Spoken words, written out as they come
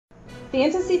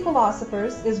Fantasy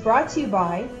Philosophers is brought to you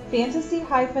by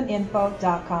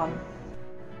fantasy-info.com.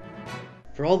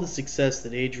 For all the success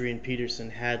that Adrian Peterson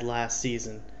had last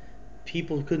season,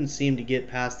 people couldn't seem to get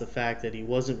past the fact that he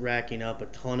wasn't racking up a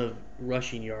ton of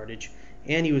rushing yardage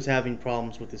and he was having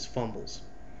problems with his fumbles.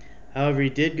 However, he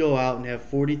did go out and have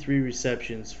 43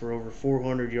 receptions for over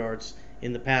 400 yards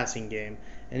in the passing game,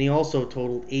 and he also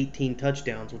totaled 18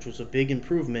 touchdowns, which was a big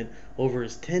improvement over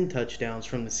his 10 touchdowns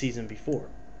from the season before.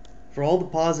 For all the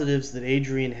positives that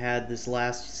Adrian had this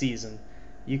last season,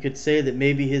 you could say that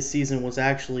maybe his season was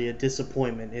actually a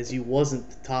disappointment, as he wasn't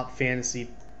the top fantasy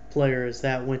player, as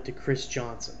that went to Chris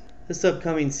Johnson. This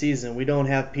upcoming season, we don't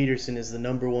have Peterson as the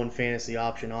number one fantasy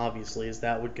option, obviously, as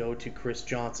that would go to Chris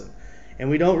Johnson. And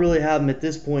we don't really have him at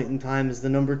this point in time as the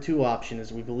number two option,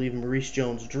 as we believe Maurice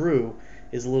Jones-Drew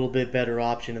is a little bit better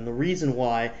option. And the reason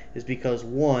why is because,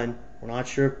 one, we're not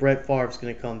sure if Brett Favre is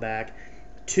going to come back.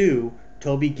 Two,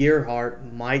 Toby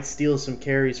Gerhart might steal some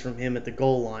carries from him at the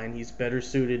goal line. He's better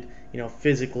suited,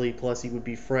 physically, plus he would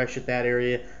be fresh at that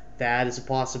area. That is a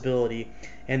possibility.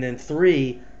 And then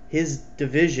three, his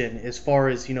division, as far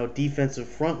as, defensive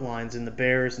front lines in the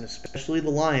Bears and especially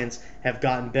the Lions, have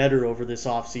gotten better over this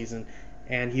offseason.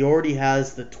 And he already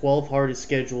has the 12th hardest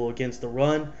schedule against the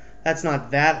run. That's not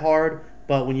that hard,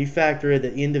 but when you factor in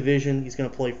that in division, he's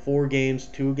going to play 4 games,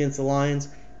 2 against the Lions,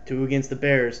 2 against the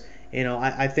Bears.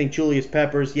 I think Julius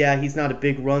Peppers, he's not a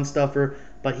big run stuffer,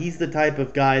 but he's the type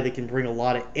of guy that can bring a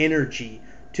lot of energy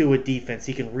to a defense.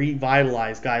 He can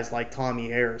revitalize guys like Tommy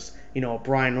Harris,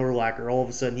 Brian Urlacher. All of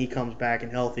a sudden he comes back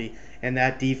and healthy, and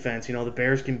that defense, the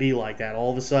Bears can be like that.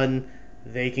 All of a sudden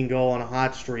they can go on a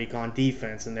hot streak on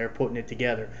defense, and they're putting it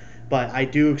together. But I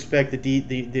do expect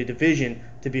the division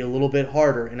to be a little bit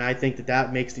harder, and I think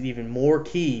that makes it even more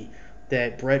key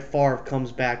that Brett Favre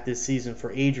comes back this season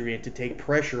for Adrian to take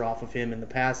pressure off of him in the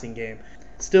passing game.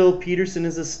 Still, Peterson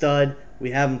is a stud.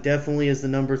 We have him definitely as the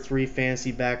number 3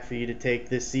 fantasy back for you to take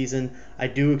this season. I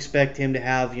do expect him to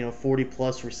have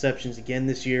 40-plus receptions again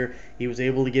this year. He was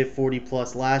able to get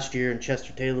 40-plus last year, and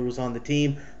Chester Taylor was on the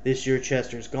team. This year,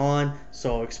 Chester's gone,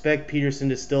 so expect Peterson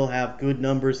to still have good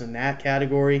numbers in that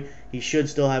category. He should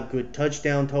still have good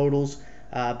touchdown totals,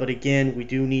 but again, we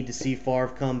do need to see Favre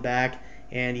come back,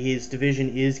 and his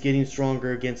division is getting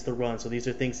stronger against the run. So these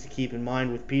are things to keep in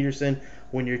mind with Peterson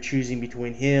when you're choosing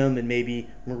between him and maybe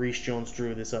Maurice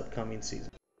Jones-Drew this upcoming season.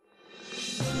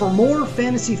 For more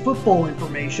fantasy football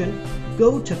information,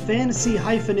 go to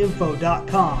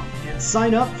fantasy-info.com and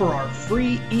sign up for our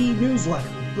free e-newsletter.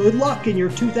 Good luck in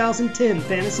your 2010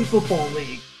 Fantasy Football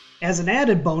League. As an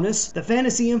added bonus, the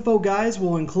Fantasy Info guys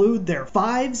will include their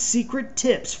 5 secret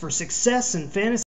tips for success in fantasy